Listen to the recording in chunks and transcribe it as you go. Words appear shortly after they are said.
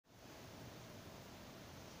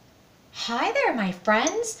Hi there, my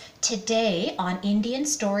friends. Today on Indian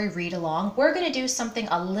Story Read Along, we're going to do something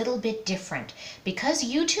a little bit different. Because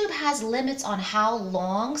YouTube has limits on how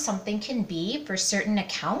long something can be for certain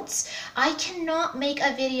accounts, I cannot make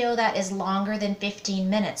a video that is longer than 15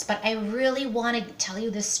 minutes, but I really want to tell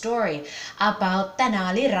you this story about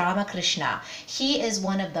Tenali Ramakrishna. He is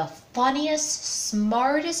one of the funniest,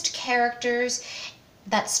 smartest characters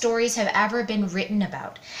that stories have ever been written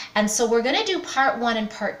about. And so we're going to do part 1 and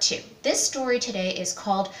part 2. This story today is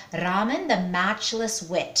called Raman the Matchless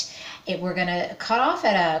Wit. We're going to cut off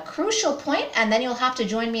at a crucial point, and then you'll have to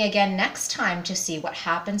join me again next time to see what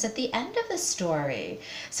happens at the end of the story.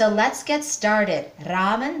 So let's get started.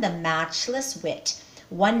 Raman the Matchless Wit.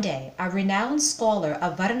 One day, a renowned scholar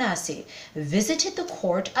of Varanasi visited the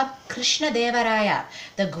court of Krishnadevaraya,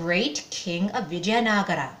 the great king of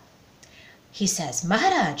Vijayanagara. He says,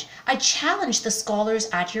 "Maharaj, I challenge the scholars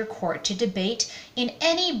at your court to debate in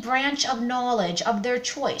any branch of knowledge of their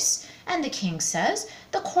choice." And the king says,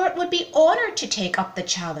 the court would be honored to take up the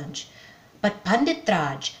challenge. But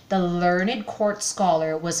Panditraj, the learned court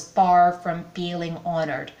scholar, was far from feeling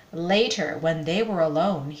honored. Later, when they were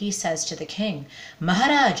alone, he says to the king,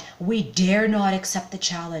 "Maharaj, we dare not accept the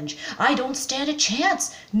challenge. I don't stand a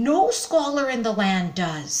chance. No scholar in the land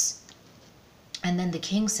does." And then the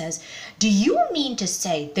king says, "Do you mean to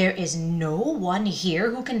say there is no one here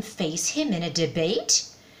who can face him in a debate?"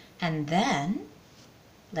 And then,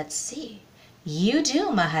 let's see. "You do,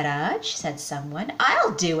 Maharaj," said someone. "I'll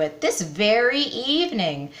do it this very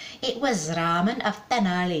evening." It was Raman of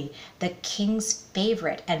Tenali, the king's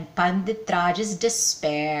favorite, and Panditraj's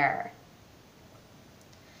despair.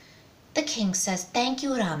 The king says, "Thank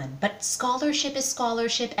you, Raman, but scholarship is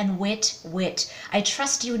scholarship and wit, wit. I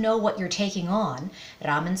trust you know what you're taking on."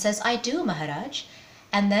 Raman says, "I do, Maharaj."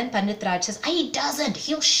 And then Panditraj says, "He doesn't.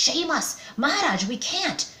 He'll shame us. Maharaj, we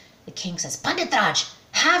can't." The king says, "Panditraj,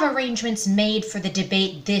 have arrangements made for the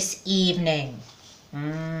debate this evening."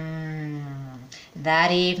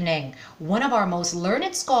 That evening, one of our most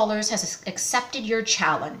learned scholars has accepted your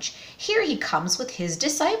challenge. Here he comes with his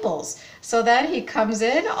disciples. So then he comes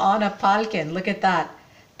in on a palkin. Look at that.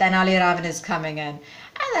 Tenali Raman is coming in.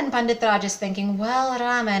 And then Panditraj is thinking, "Well,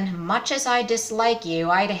 Raman, much as I dislike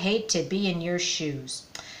you, I'd hate to be in your shoes."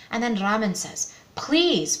 And then Raman says,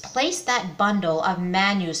 "Please place that bundle of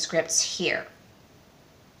manuscripts here."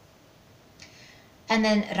 And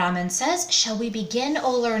then Raman says, "Shall we begin,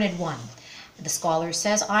 O learned one?" The scholar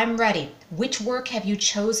says, "I'm ready. Which work have you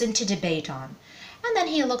chosen to debate on?" And then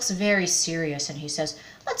he looks very serious and he says,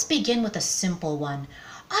 "Let's begin with a simple one.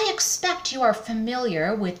 I expect you are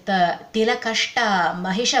familiar with the Tilakashta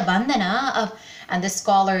Mahisha Bandhana of..." And the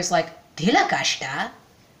scholar is like, "Tilakashta?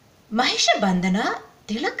 Mahisha Bandhana?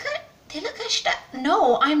 Tilakashta?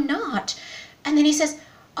 No, I'm not." And then he says,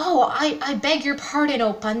 "Oh, I beg your pardon,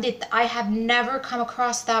 O Pandit. I have never come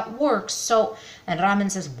across that work, so..." And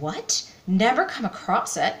Raman says, "What? Never come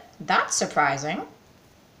across it? That's surprising."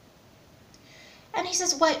 And he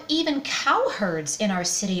says, "Why, even cowherds in our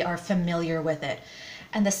city are familiar with it."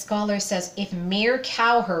 And the scholar says, "If mere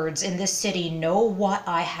cowherds in this city know what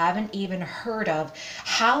I haven't even heard of,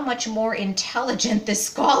 how much more intelligent this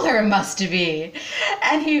scholar must be."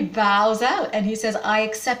 And he bows out and he says, "I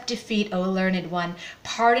accept defeat, O learned one.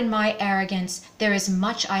 Pardon my arrogance. There is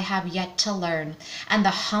much I have yet to learn." And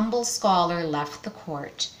the humble scholar left the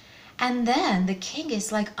court. And then the king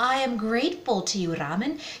is like, "I am grateful to you,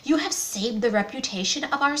 Raman. You have saved the reputation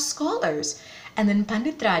of our scholars." And then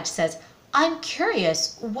Panditraj says, "I'm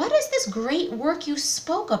curious, what is this great work you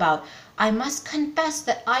spoke about? I must confess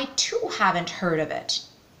that I too haven't heard of it."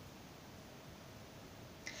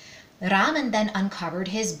 Raman then uncovered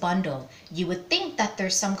his bundle. You would think that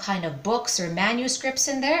there's some kind of books or manuscripts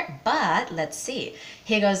in there, but let's see.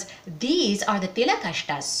 He goes, "These are the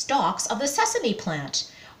Tilakashta stalks of the sesame plant,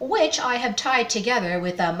 which I have tied together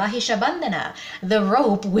with a Mahisha Bandhana, the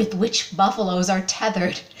rope with which buffaloes are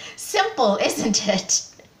tethered." Simple, isn't it?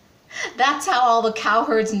 That's how all the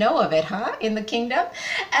cowherds know of it, huh? In the kingdom?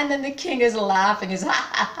 And then the king is laughing. He's, "Ha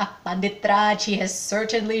ha ha, Panditraj, he has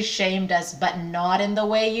certainly shamed us, but not in the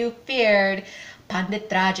way you feared."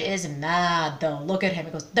 Panditraj is mad though. Look at him.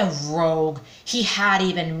 He goes, "The rogue. He had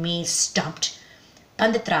even me stumped."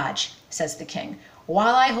 "Panditraj," says the king,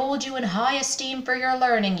 "while I hold you in high esteem for your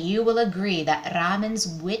learning, you will agree that Raman's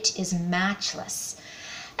wit is matchless."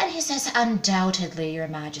 And he says, "Undoubtedly, your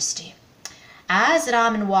majesty." As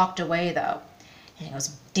Raman walked away though, and he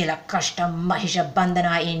goes, "Tilakashta Mahisha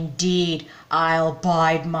Bandhana indeed. I'll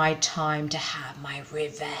bide my time to have my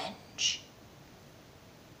revenge."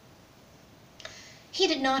 He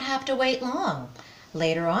did not have to wait long.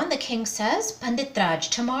 Later on, the king says, Panditraj,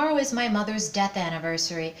 tomorrow is my mother's death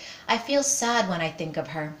anniversary. I feel sad when I think of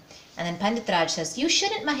her. And then Panditraj says, you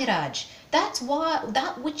shouldn't, Mahiraj. That's why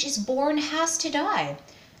that which is born has to die.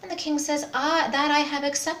 And the king says, that I have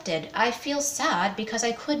accepted. I feel sad because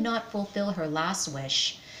I could not fulfill her last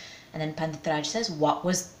wish. And then Panditraj says, what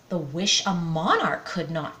was the wish a monarch could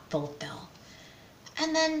not fulfill?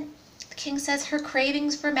 And then the king says, her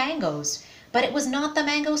cravings for mangoes. But it was not the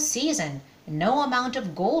mango season. No amount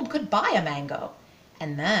of gold could buy a mango.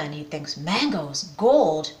 And then he thinks, mangoes,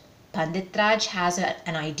 gold. Panditraj has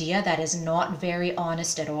an idea that is not very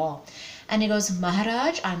honest at all. And he goes,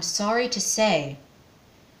 Maharaj, I'm sorry to say.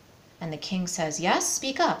 And the king says, yes,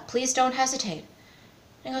 speak up. Please don't hesitate.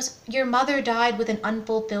 And he goes, your mother died with an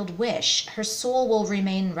unfulfilled wish. Her soul will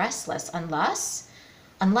remain restless unless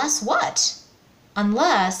what?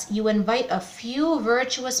 Unless you invite a few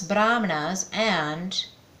virtuous brahmanas and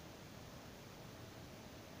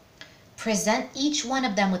present each one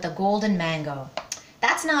of them with a golden mango.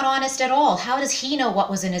 That's not honest at all. How does he know what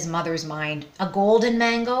was in his mother's mind? A golden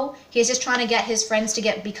mango? He's just trying to get his friends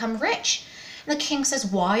to become rich. And the king says,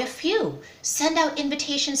 why a few? Send out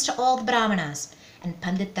invitations to all the brahmanas. And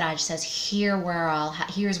Panditraj says, here's where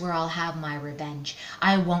I'll have my revenge.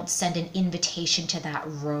 I won't send an invitation to that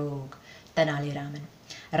rogue, Tenali Raman.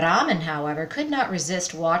 Raman, however, could not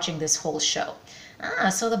resist watching this whole show.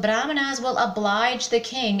 So the brahmanas will oblige the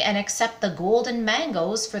king and accept the golden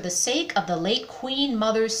mangoes for the sake of the late queen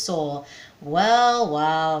mother's soul.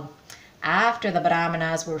 Well, after the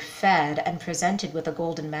brahmanas were fed and presented with the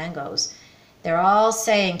golden mangoes, they're all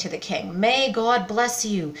saying to the king, may God bless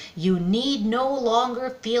you. You need no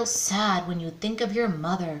longer feel sad when you think of your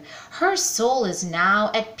mother. Her soul is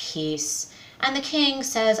now at peace. And the king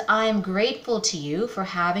says, I am grateful to you for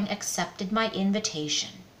having accepted my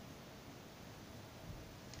invitation.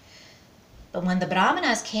 But when the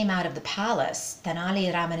brahmanas came out of the palace,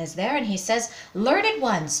 Tenali Raman is there and he says, learned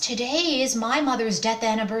ones, today is my mother's death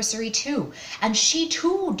anniversary too, and she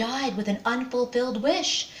too died with an unfulfilled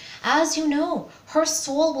wish. As you know, her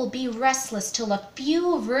soul will be restless till a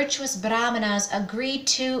few virtuous brahmanas agree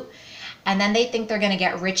to... And then they think they're going to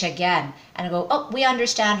get rich again. And go, oh, we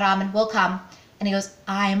understand, Raman, we'll come. And he goes,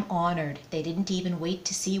 I'm honored. They didn't even wait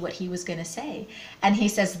to see what he was going to say. And he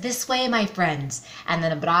says, this way, my friends. And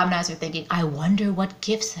then the brahmanas are thinking, I wonder what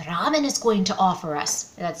gifts Raman is going to offer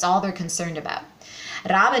us. That's all they're concerned about.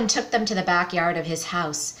 Raman took them to the backyard of his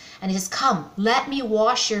house. And he says, come, let me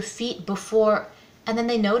wash your feet before... And then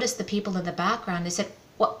they noticed the people in the background. They said,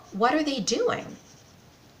 what are they doing?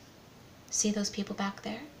 See those people back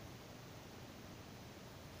there?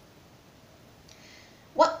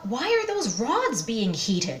 Why are those rods being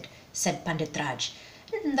heated? Said Panditraj.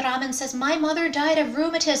 And Raman says, my mother died of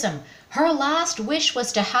rheumatism. Her last wish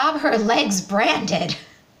was to have her legs branded.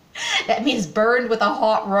 That means burned with a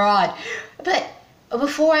hot rod. But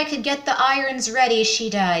before I could get the irons ready, she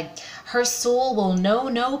died. Her soul will know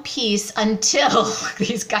no peace until,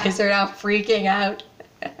 these guys are now freaking out,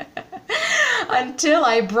 until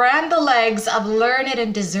I brand the legs of learned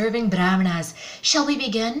and deserving brahmanas. Shall we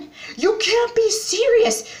begin? You can't be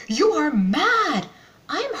serious. You are mad.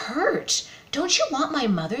 I'm hurt. Don't you want my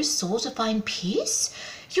mother's soul to find peace?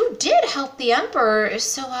 You did help the emperor,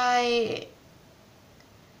 so I...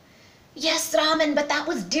 Yes, Raman, but that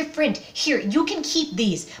was different. Here, you can keep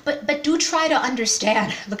these, but do try to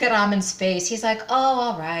understand. Look at Raman's face. He's like, oh,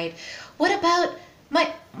 all right. What about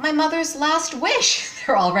my mother's last wish?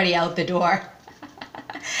 They're already out the door.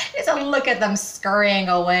 So look at them scurrying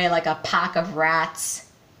away like a pack of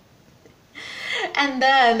rats. And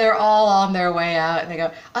then they're all on their way out and they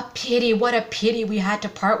go, a pity, what a pity we had to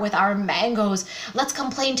part with our mangoes. Let's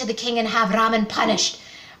complain to the king and have Raman punished.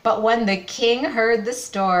 But when the king heard the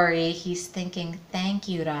story, he's thinking, thank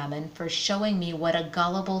you, Raman, for showing me what a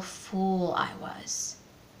gullible fool I was.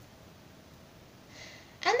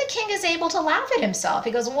 And the king is able to laugh at himself.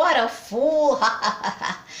 He goes, what a fool.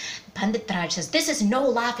 Panditraj says, this is no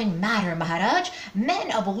laughing matter, Maharaj.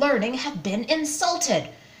 Men of learning have been insulted.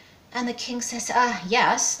 And the king says,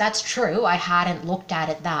 yes, that's true. I hadn't looked at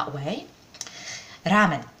it that way.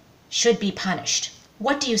 Raman should be punished.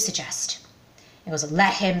 What do you suggest? He goes,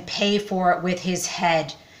 let him pay for it with his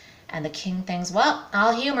head. And the king thinks, well,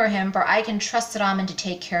 I'll humor him, for I can trust Raman to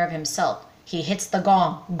take care of himself. He hits the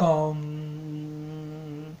gong.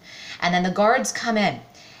 Gong. And then the guards come in.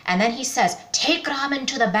 And then he says, take Raman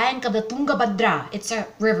to the bank of the Tungabhadra. It's a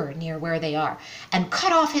river near where they are. And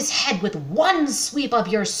cut off his head with one sweep of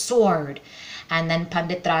your sword. And then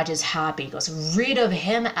Panditraj is happy. He goes, rid of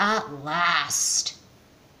him at last.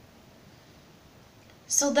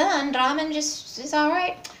 So then Raman just is all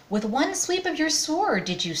right. With one sweep of your sword,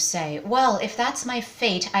 did you say? Well, if that's my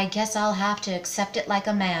fate, I guess I'll have to accept it like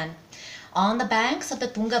a man. On the banks of the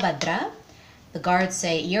Tungabhadra, the guards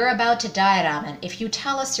say, you're about to die, Raman. If you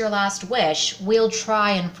tell us your last wish, we'll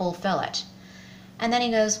try and fulfill it. And then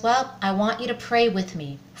he goes, well, I want you to pray with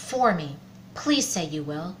me, for me. Please say you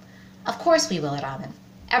will. Of course we will, Raman.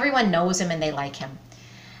 Everyone knows him and they like him.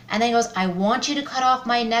 And then he goes, I want you to cut off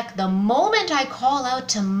my neck the moment I call out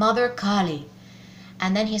to Mother Kali.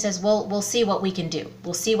 And then he says, well, we'll see what we can do.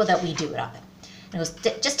 We'll see what that we do, Raman. And he goes,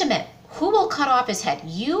 just a minute. Who will cut off his head,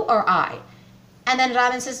 you or I? And then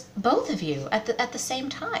Raman says, both of you at the same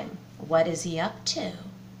time. What is he up to?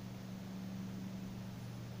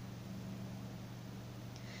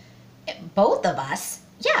 Both of us?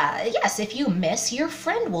 Yeah, yes, if you miss, your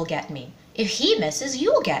friend will get me. If he misses,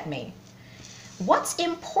 you'll get me. What's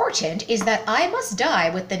important is that I must die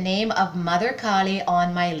with the name of Mother Kali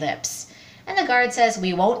on my lips. And the guard says,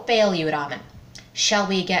 we won't fail you, Raman. Shall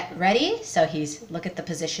we get ready? So look at the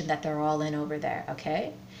position that they're all in over there,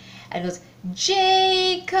 okay? And it goes,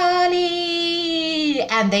 Jai Kali!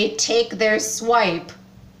 And they take their swipe.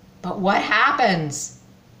 But what happens?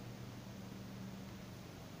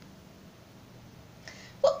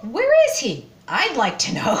 Well, where is he? I'd like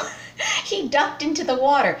to know. He ducked into the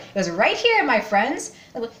water. He goes, right here, my friends.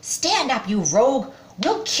 Stand up, you rogue.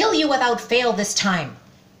 We'll kill you without fail this time.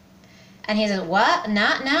 And he says, what?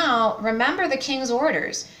 Not now. Remember the king's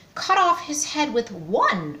orders. Cut off his head with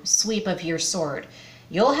one sweep of your sword.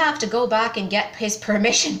 You'll have to go back and get his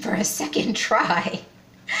permission for a second try.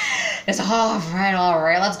 It's all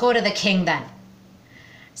right. Let's go to the king then.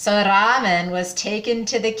 So Raman was taken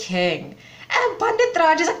to the king. And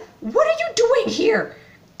Panditraj is like, what are you doing here?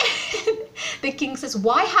 The king says,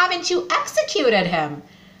 why haven't you executed him?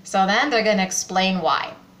 So then they're going to explain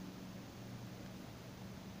why.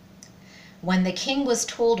 When the king was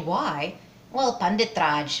told why, well,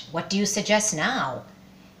 Panditraj, what do you suggest now?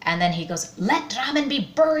 And then he goes, let Raman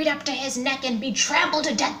be buried up to his neck and be trampled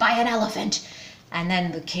to death by an elephant. And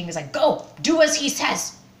then the king is like, go, do as he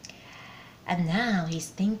says. And now he's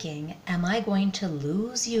thinking, am I going to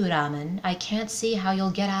lose you, Raman? I can't see how you'll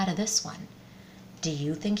get out of this one. Do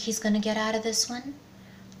you think he's going to get out of this one?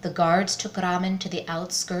 The guards took Raman to the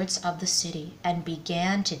outskirts of the city and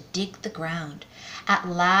began to dig the ground. At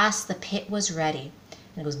last the pit was ready.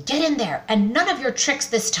 And he goes, get in there, and none of your tricks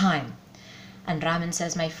this time. And Raman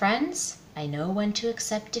says, my friends, I know when to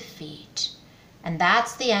accept defeat. And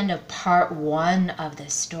that's the end of part 1 of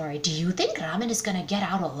this story. Do you think Raman is going to get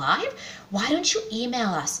out alive? Why don't you email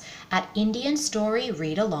us at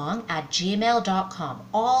indianstoryreadalong@gmail.com,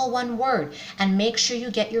 all one word, and make sure you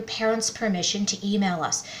get your parents' permission to email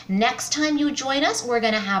us. Next time you join us, we're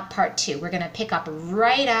going to have part 2. We're going to pick up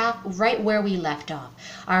right where we left off.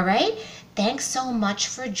 All right? Thanks so much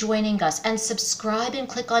for joining us, and subscribe and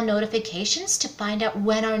click on notifications to find out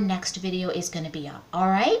when our next video is going to be up. All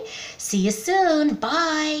right? See you soon.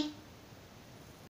 Bye.